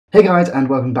Hey guys, and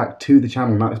welcome back to the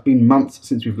channel. Now, it's been months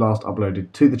since we've last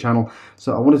uploaded to the channel,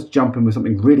 so I wanted to jump in with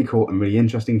something really cool and really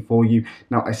interesting for you.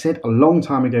 Now, I said a long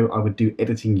time ago I would do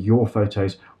editing your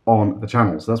photos on the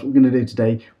channel, so that's what we're going to do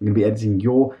today. We're going to be editing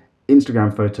your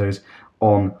Instagram photos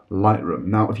on Lightroom.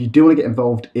 Now, if you do want to get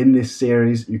involved in this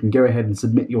series, you can go ahead and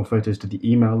submit your photos to the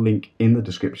email link in the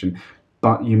description,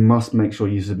 but you must make sure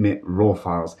you submit RAW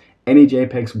files. Any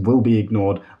JPEGs will be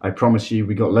ignored, I promise you.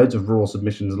 We got loads of RAW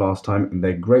submissions last time and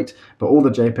they're great, but all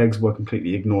the JPEGs were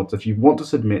completely ignored. So if you want to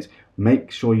submit, make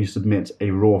sure you submit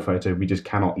a RAW photo. We just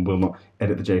cannot and will not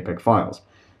edit the JPEG files.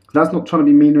 That's not trying to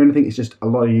be mean or anything, it's just a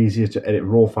lot easier to edit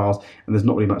RAW files, and there's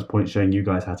not really much point showing you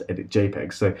guys how to edit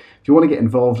JPEGs. So if you want to get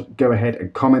involved, go ahead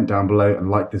and comment down below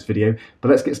and like this video, but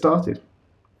let's get started.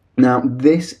 Now,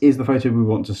 this is the photo we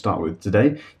want to start with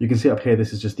today. You can see up here,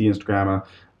 this is just the Instagrammer,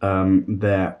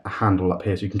 their handle up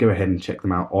here, so you can go ahead and check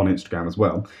them out on Instagram as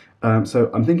well.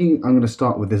 So I'm thinking I'm going to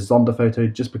start with this Zonda photo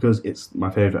just because it's my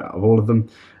favourite out of all of them.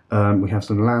 We have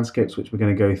some landscapes which we're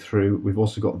going to go through. We've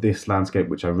also got this landscape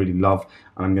which I really love,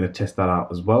 and I'm going to test that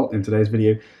out as well in today's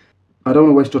video. I don't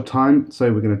want to waste your time,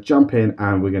 so we're going to jump in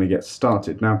and we're going to get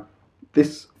started. Now,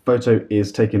 this photo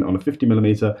is taken on a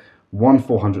 50mm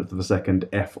 1/400th of a second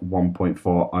f1.4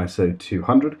 ISO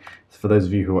 200 for those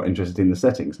of you who are interested in the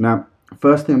settings. Now,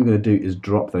 first thing I'm going to do is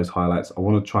drop those highlights. I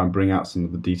want to try and bring out some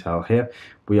of the detail here.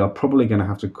 We are probably going to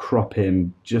have to crop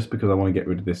in just because I want to get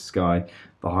rid of this sky.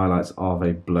 The highlights are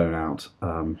very blown out.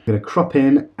 I'm going to crop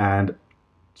in and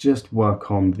just work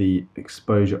on the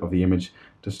exposure of the image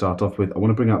to start off with. I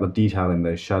want to bring out the detail in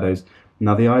those shadows.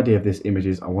 Now, the idea of this image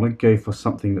is I want to go for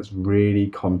something that's really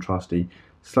contrasty,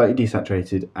 slightly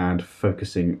desaturated and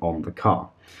focusing on the car.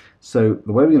 So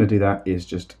the way we're going to do that is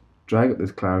just drag up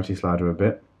this clarity slider a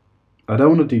bit. I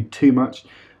don't want to do too much,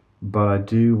 but I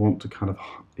do want to kind of,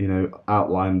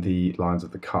 outline the lines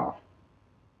of the car.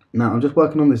 Now, I'm just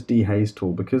working on this dehaze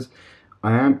tool because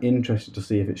I am interested to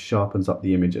see if it sharpens up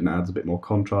the image and adds a bit more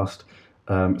contrast.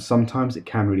 Sometimes it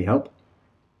can really help,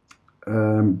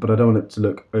 but I don't want it to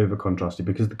look over contrasty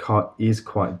because the car is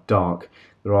quite dark.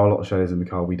 There are a lot of shadows in the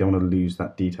car. We don't want to lose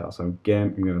that detail. So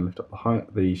again, I'm going to lift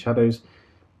up the shadows,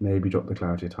 maybe drop the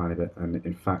clarity a tiny bit, and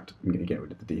in fact, I'm going to get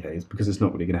rid of the dehaze because it's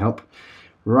not really going to help.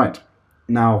 Right,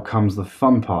 now comes the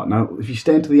fun part. Now, if you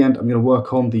stay until the end, I'm going to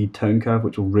work on the tone curve,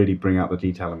 which will really bring out the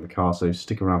detail in the car, so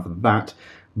stick around for that.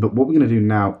 But what we're going to do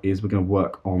now is we're going to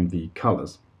work on the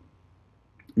colours.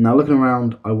 Now, looking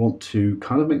around, I want to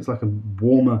kind of make it like a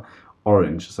warmer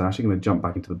orange, so I'm actually going to jump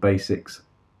back into the basics,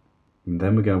 and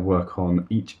then we're going to work on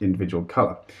each individual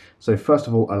colour. So first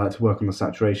of all, I like to work on the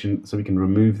saturation so we can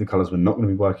remove the colours we're not going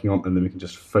to be working on, and then we can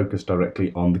just focus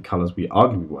directly on the colours we are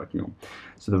going to be working on.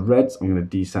 So the reds, I'm going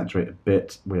to desaturate a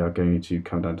bit. We are going to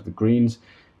come down to the greens.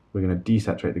 We're going to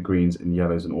desaturate the greens and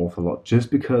yellows an awful lot, just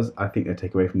because I think they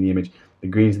take away from the image. The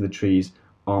greens and the trees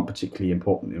aren't particularly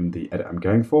important in the edit I'm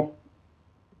going for.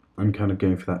 I'm kind of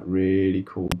going for that really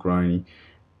cool, grimy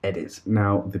edit.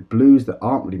 Now, the blues, there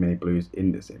aren't really many blues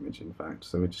in this image, in fact,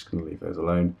 so we're just going to leave those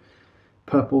alone.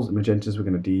 Purples and magentas, we're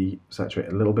going to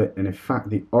desaturate a little bit, and in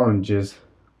fact, the oranges,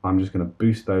 I'm just going to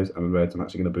boost those, and the reds, I'm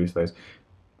actually going to boost those.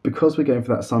 Because we're going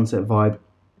for that sunset vibe,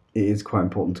 it is quite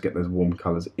important to get those warm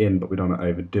colours in, but we don't want to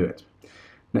overdo it.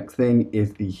 Next thing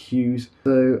is the hues.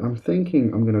 So I'm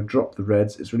thinking I'm going to drop the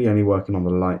reds. It's really only working on the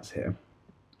lights here.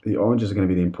 The oranges are going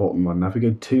to be the important one. Now, if we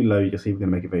go too low, you can see we're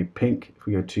going to make it very pink. If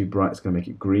we go too bright, it's going to make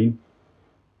it green.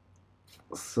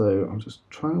 So I'm just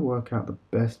trying to work out the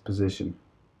best position.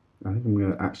 I think I'm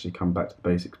going to actually come back to the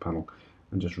basics panel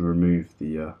and just remove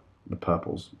the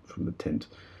purples from the tint,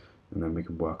 and then we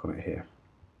can work on it here.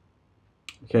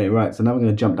 Okay, right, so now we're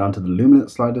going to jump down to the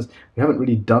luminance sliders. We haven't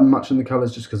really done much in the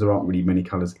colours just because there aren't really many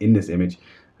colours in this image.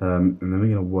 And then we're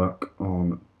going to work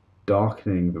on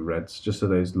darkening the reds just so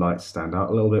those lights stand out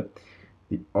a little bit.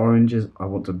 The oranges, I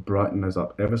want to brighten those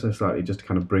up ever so slightly just to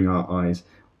kind of bring our eyes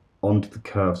onto the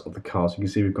curves of the car. So you can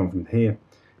see we've gone from here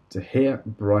to here,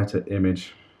 brighter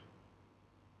image.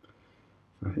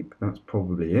 I think that's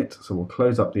probably it. So we'll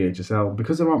close up the HSL.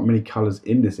 Because there aren't many colours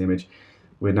in this image,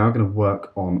 we're now going to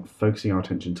work on focusing our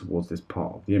attention towards this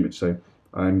part of the image. So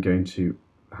I'm going to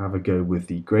have a go with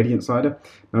the gradient slider.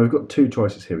 Now we've got two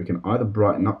choices here. We can either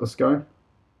brighten up the sky,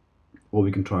 or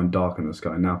we can try and darken the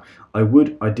sky. Now, I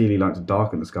would ideally like to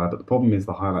darken the sky, but the problem is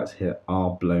the highlights here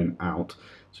are blown out.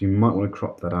 So you might want to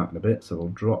crop that out in a bit. So we'll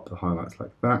drop the highlights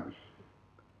like that.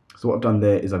 So what I've done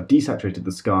there is I've desaturated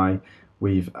the sky.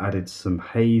 We've added some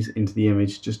haze into the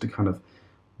image just to kind of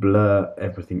blur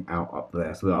everything out up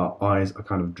there so that our eyes are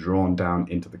kind of drawn down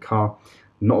into the car.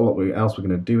 Not a lot else we're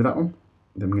going to do with that one.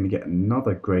 Then we're going to get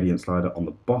another gradient slider on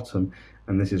the bottom,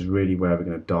 and this is really where we're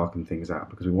going to darken things out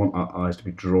because we want our eyes to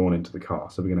be drawn into the car.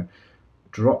 So we're going to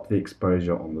drop the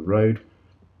exposure on the road.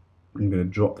 I'm going to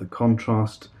drop the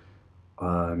contrast.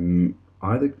 I'm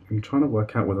trying to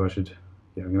work out whether I should,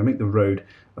 I'm going to make the road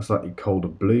a slightly colder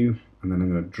blue, and then I'm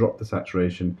going to drop the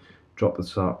saturation, drop the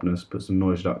sharpness, put some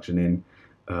noise reduction in,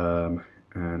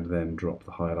 and then drop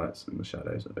the highlights and the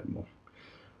shadows a bit more.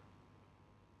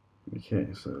 Okay,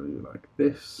 so like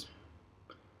this.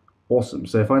 Awesome.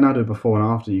 So if I now do before and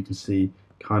after, you can see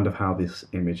kind of how this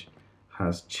image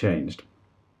has changed.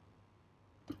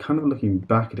 Kind of looking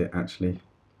back at it, actually,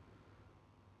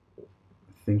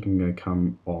 I think I'm going to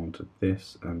come on to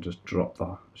this and just drop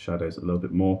the shadows a little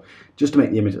bit more, just to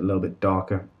make the image a little bit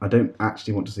darker. I don't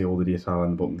actually want to see all the detail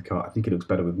in the bottom of the car. I think it looks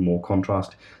better with more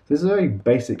contrast. So this is a very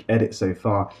basic edit so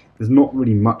far. There's not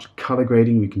really much color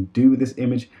grading we can do with this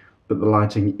image, but the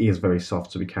lighting is very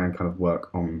soft, so we can kind of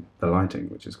work on the lighting,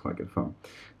 which is quite good fun.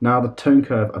 Now the tone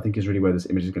curve, I think, is really where this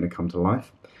image is going to come to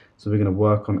life. So we're going to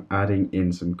work on adding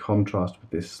in some contrast with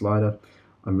this slider.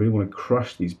 I really want to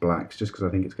crush these blacks just because I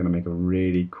think it's going to make a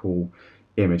really cool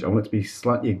image. I want it to be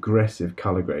slightly aggressive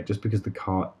color grade just because the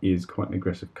car is quite an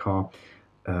aggressive car.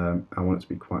 I want it to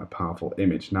be quite a powerful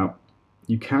image. Now,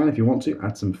 you can, if you want to,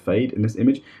 add some fade in this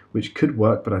image, which could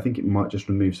work, but I think it might just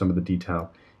remove some of the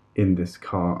detail in this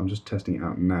car. I'm just testing it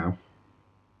out now.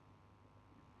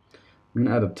 I'm going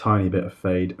to add a tiny bit of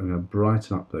fade. I'm going to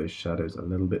brighten up those shadows a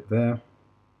little bit there.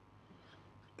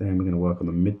 Then we're going to work on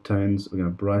the midtones. We're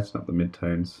going to brighten up the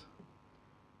midtones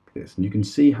like this. And you can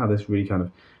see how this really kind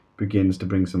of begins to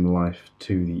bring some life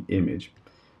to the image.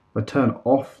 If I turn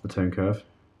off the tone curve,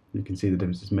 you can see the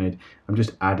difference it's made. I'm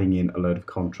just adding in a load of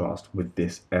contrast with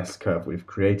this S curve we've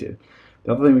created.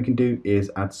 The other thing we can do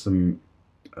is add some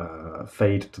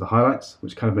fade to the highlights,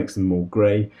 which kind of makes them more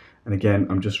grey. And again,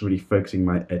 I'm just really focusing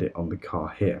my edit on the car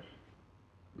here.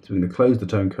 So we're going to close the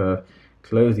tone curve,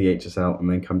 close the HSL, and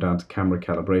then come down to camera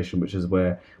calibration, which is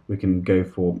where we can go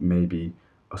for maybe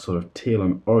a sort of teal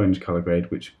and orange color grade,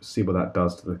 which see what that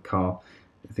does to the car.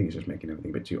 I think it's just making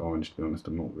everything a bit too orange, to be honest.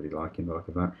 I'm not really liking the look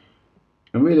of that.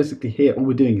 And realistically here, all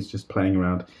we're doing is just playing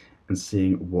around and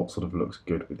seeing what sort of looks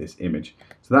good with this image.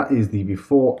 So that is the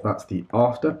before, that's the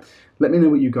after. Let me know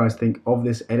what you guys think of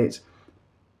this edit.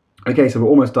 Okay, so we're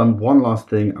almost done. One last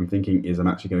thing I'm thinking is I'm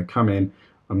actually going to come in,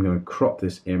 I'm going to crop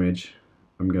this image,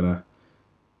 I'm going to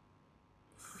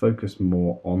focus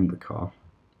more on the car.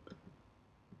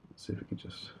 Let's see if we can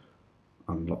just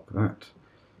unlock that.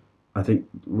 I think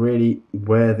really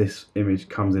where this image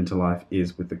comes into life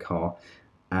is with the car,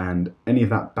 and any of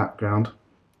that background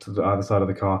to the other side of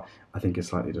the car I think is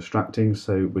slightly distracting,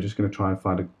 so we're just going to try and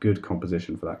find a good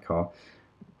composition for that car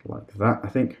like that, I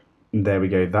think. And there we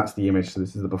go, that's the image. So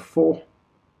this is the before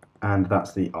and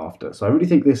that's the after. So I really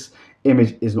think this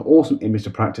image is an awesome image to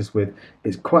practice with.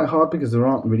 It's quite hard because there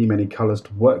aren't really many colors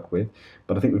to work with,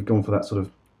 but I think we've gone for that sort of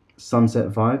sunset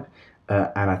vibe,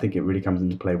 and I think it really comes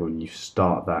into play when you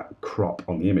start that crop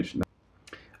on the image.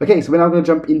 Okay, so we're now going to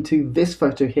jump into this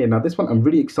photo here. Now this one I'm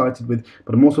really excited with,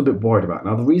 but I'm also a bit worried about.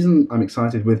 Now the reason I'm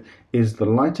excited with is the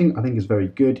lighting I think is very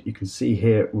good. You can see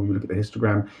here when we look at the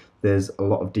histogram, there's a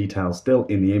lot of detail still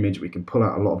in the image. We can pull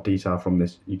out a lot of detail from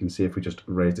this. You can see if we just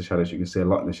raise the shadows, you can see a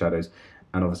lot in the shadows,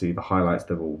 and obviously the highlights,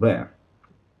 they're all there.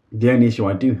 The only issue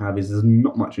I do have is there's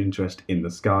not much interest in the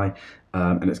sky,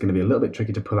 and it's going to be a little bit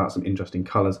tricky to pull out some interesting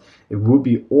colours. It would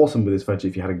be awesome with this photo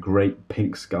if you had a great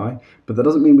pink sky, but that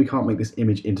doesn't mean we can't make this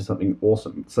image into something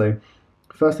awesome. So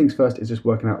first things first is just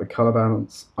working out the colour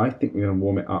balance. I think we're going to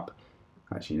warm it up.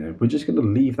 Actually, no, we're just going to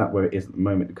leave that where it is at the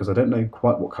moment because I don't know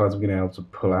quite what colours we're going to be able to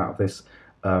pull out of this.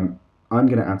 I'm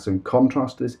going to add some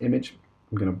contrast to this image.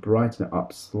 I'm going to brighten it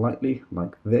up slightly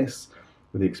like this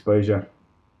with the exposure.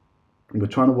 We're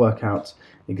trying to work out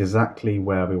exactly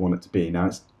where we want it to be. Now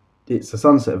it's a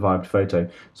sunset vibe photo,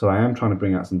 so I am trying to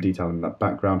bring out some detail in that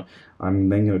background. I'm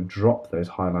then going to drop those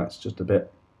highlights just a bit,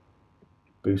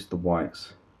 boost the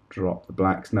whites, drop the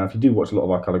blacks. Now if you do watch a lot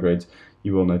of our color grades,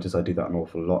 you will notice I do that an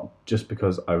awful lot just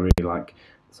because I really like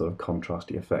the sort of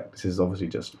contrasty effect. This is obviously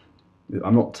just,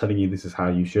 I'm not telling you this is how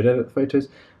you should edit the photos,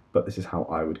 but this is how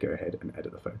I would go ahead and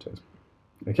edit the photos.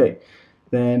 Okay,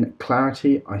 then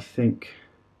clarity, I think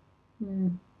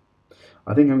I'm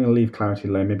going to leave clarity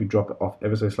low, maybe drop it off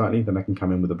ever so slightly, then I can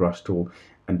come in with a brush tool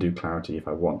and do clarity if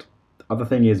I want. The other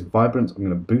thing is vibrance. I'm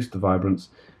going to boost the vibrance,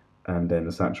 and then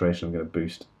the saturation I'm going to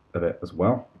boost a bit as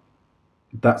well.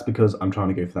 That's because I'm trying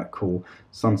to go for that cool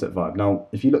sunset vibe. Now,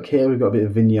 if you look here, we've got a bit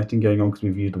of vignetting going on because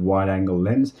we've used a wide angle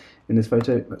lens in this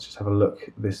photo. Let's just have a look.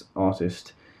 This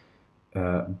artist,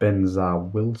 Ben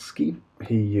Zawilski,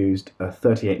 he used a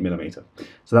 38mm.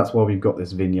 So that's why we've got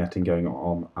this vignetting going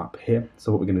on up here.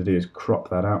 So what we're going to do is crop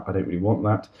that out. I don't really want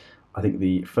that. I think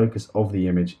the focus of the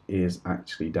image is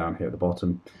actually down here at the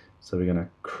bottom. So we're going to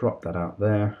crop that out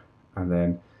there and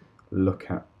then look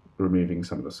at removing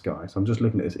some of the sky. So I'm just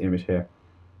looking at this image here.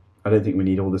 I don't think we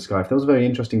need all the sky. If there was a very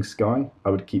interesting sky, I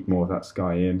would keep more of that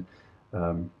sky in.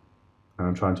 And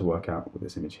I'm trying to work out with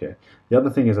this image here. The other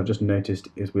thing is I've just noticed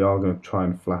is we are going to try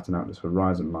and flatten out this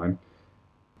horizon line.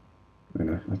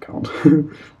 No, I can't.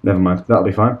 Never mind, that'll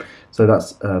be fine. So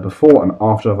that's before and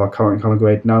after of our current color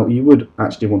grade. Now you would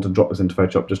actually want to drop this into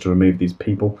Photoshop just to remove these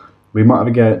people. We might have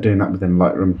a go at doing that within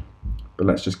Lightroom, but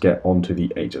let's just get onto the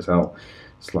HSL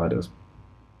sliders.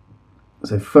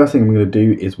 So first thing I'm going to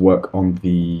do is work on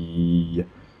the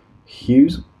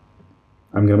hues.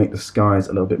 I'm going to make the skies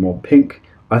a little bit more pink.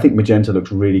 I think magenta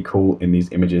looks really cool in these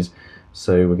images,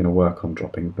 so we're going to work on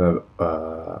dropping the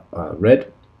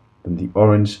red. And the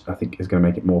orange, I think, is going to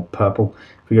make it more purple.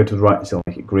 If we go to the right, it'll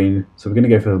make it green. So we're going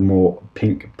to go for a more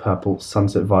pink, purple,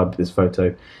 sunset vibe with this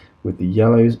photo. With the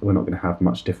yellows, we're not going to have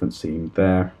much difference seen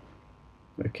there.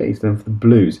 Okay, so then for the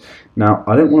blues. Now,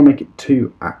 I don't want to make it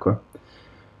too aqua.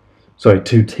 Sorry,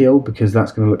 too teal, because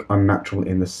that's going to look unnatural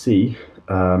in the sea.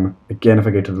 Again, if I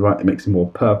go to the right, it makes it more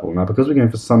purple. Now, because we're going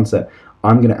for sunset,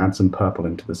 I'm going to add some purple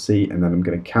into the sea, and then I'm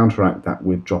going to counteract that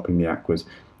with dropping the aquas,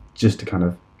 just to kind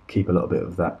of keep a little bit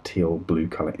of that teal blue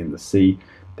colour in the sea.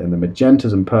 Then the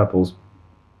magentas and purples,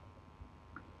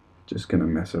 just going to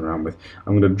mess around with.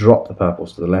 I'm going to drop the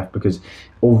purples to the left because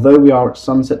although we are at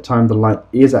sunset time, the light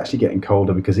is actually getting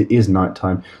colder because it is night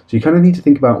time. So you kind of need to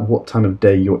think about what time of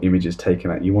day your image is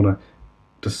taken at. You want to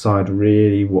decide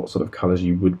really what sort of colours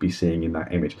you would be seeing in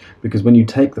that image, because when you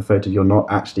take the photo you're not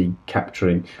actually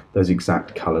capturing those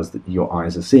exact colours that your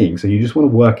eyes are seeing. So you just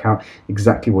want to work out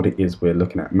exactly what it is we're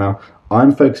looking at. Now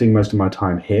I'm focusing most of my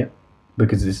time here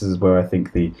because this is where I think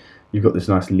you've got this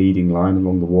nice leading line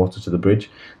along the water to the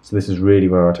bridge, so this is really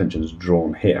where our attention is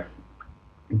drawn here.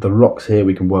 The rocks here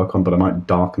we can work on, but I might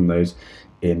darken those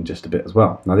in just a bit as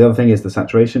well. Now the other thing is the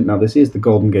saturation. Now this is the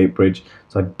Golden Gate Bridge,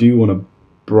 so I do want to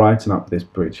brighten up this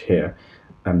bridge here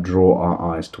and draw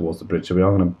our eyes towards the bridge. So we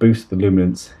are going to boost the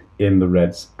luminance in the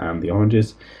reds and the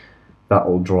oranges. That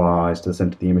will draw our eyes to the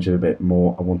centre of the image a bit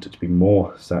more. I want it to be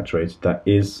more saturated. That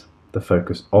is the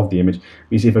focus of the image.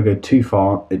 You see, if I go too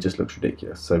far, it just looks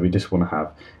ridiculous. So we just want to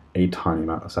have a tiny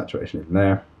amount of saturation in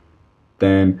there.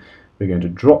 Then we're going to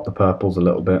drop the purples a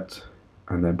little bit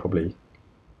and then probably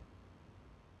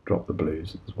drop the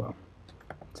blues as well.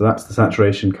 So that's the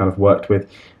saturation kind of worked with.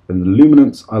 Then the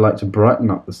luminance, I like to brighten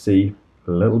up the sea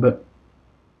a little bit,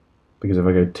 because if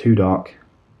I go too dark,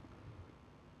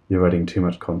 you're adding too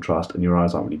much contrast and your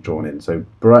eyes aren't really drawn in. So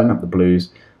brighten up the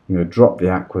blues. I'm going to drop the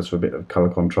aquas for a bit of colour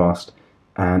contrast,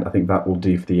 and I think that will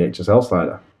do for the HSL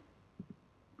slider.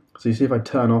 So you see, if I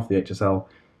turn off the HSL,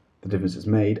 the difference is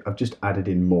made. I've just added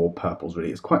in more purples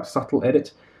really. It's quite a subtle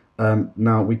edit.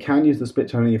 Now we can use the split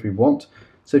toning if we want.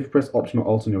 So if you press Option or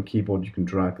Alt on your keyboard, you can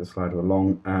drag the slider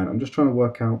along, and I'm just trying to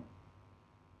work out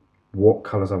what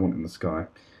colours I want in the sky.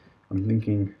 I'm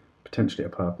thinking potentially a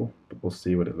purple, but we'll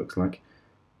see what it looks like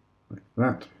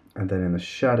that. And then in the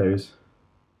shadows,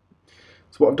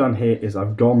 so what I've done here is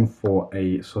I've gone for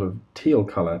a sort of teal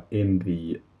colour in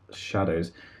the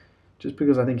shadows, just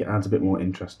because I think it adds a bit more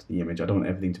interest to the image. I don't want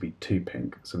everything to be too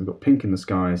pink. So we've got pink in the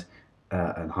skies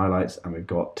and highlights, and we've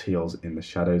got teals in the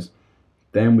shadows.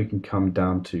 Then we can come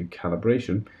down to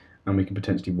calibration, and we can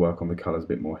potentially work on the colours a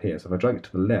bit more here. So if I drag it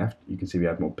to the left, you can see we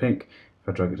add more pink. If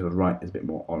I drag it to the right, it's a bit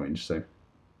more orange. So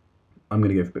I'm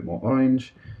going to go for a bit more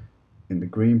orange. In the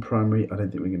green primary, I don't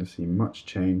think we're going to see much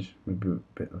change. Maybe a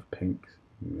bit of pink.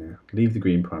 Yeah, leave the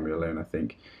green primary alone, I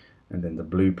think. And then the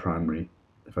blue primary,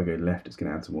 if I go left, it's going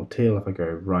to add some more teal. If I go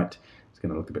right, it's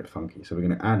going to look a bit funky. So we're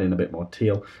going to add in a bit more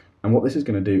teal. And what this is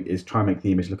going to do is try and make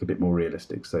the image look a bit more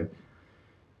realistic. So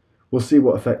we'll see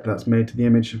what effect that's made to the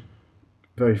image.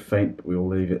 Very faint, but we'll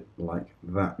leave it like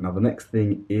that. Now the next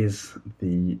thing is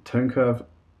the tone curve,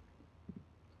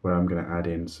 where I'm going to add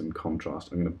in some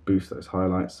contrast. I'm going to boost those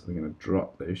highlights. I'm going to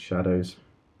drop those shadows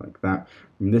like that.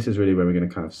 And this is really where we're going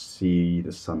to kind of see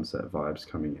the sunset vibes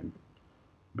coming in.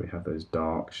 We have those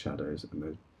dark shadows and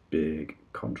those big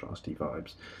contrasty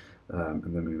vibes. And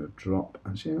then we're going to drop,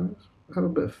 actually, let's have a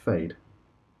bit of fade,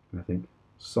 I think.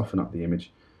 Soften up the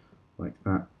image like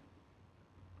that.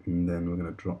 And then we're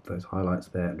going to drop those highlights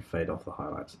there and fade off the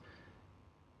highlights.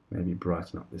 Maybe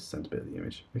brighten up this center bit of the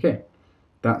image. Okay,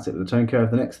 that's it with the tone curve.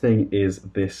 The next thing is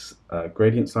this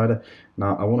gradient slider.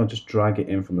 Now I want to just drag it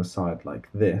in from the side like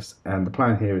this, and the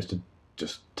plan here is to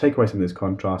just take away some of this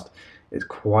contrast. It's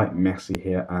quite messy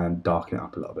here, and darken it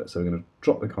up a little bit. So we're going to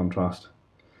drop the contrast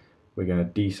we're going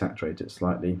to desaturate it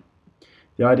slightly.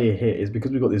 The idea here is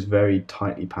because we've got these very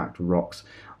tightly packed rocks,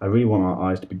 I really want our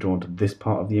eyes to be drawn to this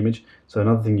part of the image. So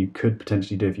another thing you could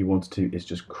potentially do if you wanted to is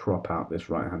just crop out this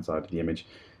right hand side of the image,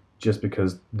 just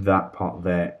because that part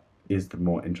there is the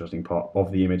more interesting part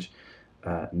of the image.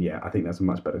 Yeah, I think that's a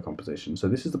much better composition. So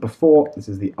this is the before, this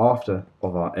is the after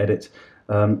of our edit.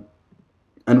 And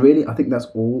really, I think that's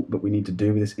all that we need to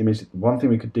do with this image. One thing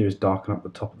we could do is darken up the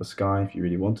top of the sky if you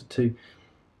really wanted to,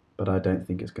 but I don't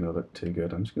think it's going to look too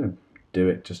good. I'm just going to do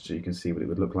it just so you can see what it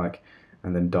would look like,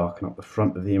 and then darken up the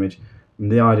front of the image.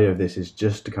 And the idea of this is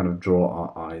just to kind of draw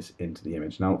our eyes into the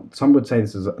image. Now, some would say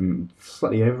this is a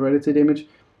slightly over-edited image,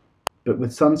 but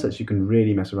with sunsets you can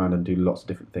really mess around and do lots of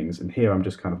different things. And here I'm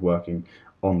just kind of working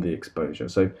on the exposure.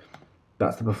 So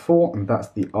that's the before and that's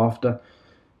the after.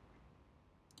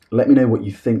 Let me know what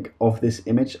you think of this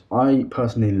image. I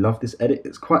personally love this edit.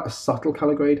 It's quite a subtle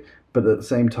color grade, but at the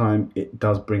same time it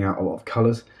does bring out a lot of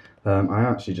colors. I'm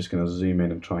actually just going to zoom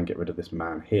in and try and get rid of this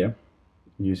man here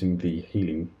using the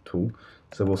healing tool.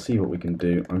 So we'll see what we can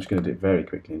do. I'm just going to do it very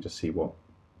quickly and just see what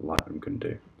Lightroom can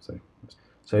do.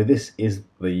 So this is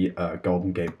the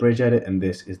Golden Gate Bridge edit, and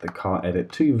this is the car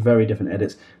edit. Two very different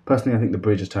edits. Personally, I think the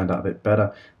bridge has turned out a bit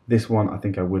better. This one I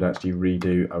think I would actually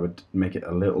redo. I would make it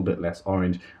a little bit less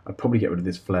orange. I'd probably get rid of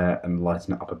this flare and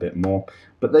lighten it up a bit more.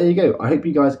 But there you go. I hope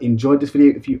you guys enjoyed this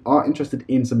video. If you are interested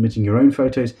in submitting your own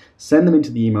photos, send them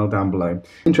into the email down below.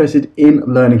 Interested in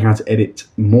learning how to edit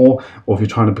more, or if you're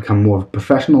trying to become more of a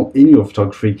professional in your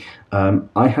photography,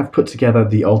 I have put together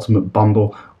the ultimate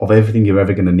bundle of everything you're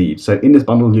ever going to need. So in this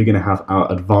bundle you're going to have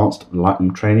our advanced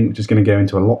Lightroom training, which is going to go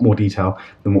into a lot more detail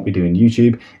than what we do in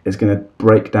YouTube. It's going to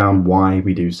break down why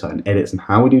we do certain edits and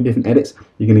how we do different edits.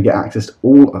 You're going to get access to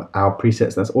all of our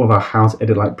presets. That's all of our how to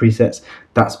edit like presets.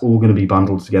 That's all going to be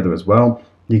bundled together as well.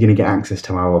 You're going to get access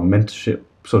to our mentorship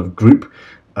sort of group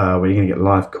where you're going to get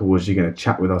live calls. You're going to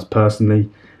chat with us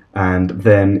personally. And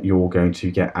then you're going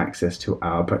to get access to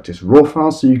our practice raw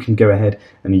files, so you can go ahead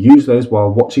and use those while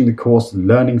watching the course,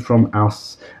 learning from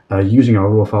us, using our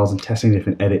raw files and testing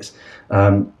different edits,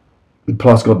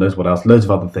 plus God knows what else, loads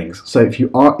of other things. So if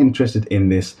you are interested in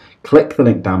this, click the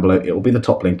link down below. It will be the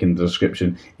top link in the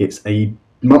description. It's a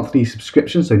monthly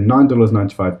subscription, so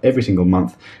 $9.95 every single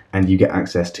month, and you get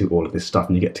access to all of this stuff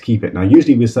and you get to keep it. Now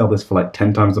usually we sell this for like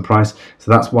 10 times the price, so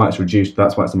that's why it's reduced,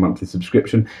 that's why it's a monthly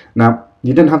subscription. Now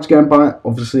you don't have to go and buy it,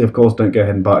 obviously, of course, don't go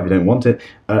ahead and buy it if you don't want it.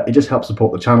 It just helps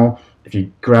support the channel. If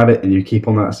you grab it and you keep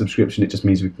on that subscription, it just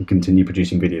means we can continue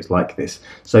producing videos like this.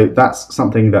 So that's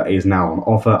something that is now on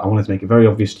offer. I wanted to make it very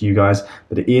obvious to you guys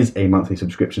that it is a monthly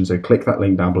subscription, so click that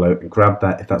link down below and grab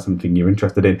that if that's something you're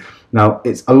interested in. Now,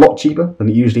 it's a lot cheaper than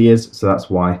it usually is, so that's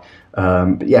why.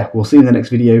 But yeah, we'll see you in the next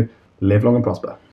video. Live long and prosper.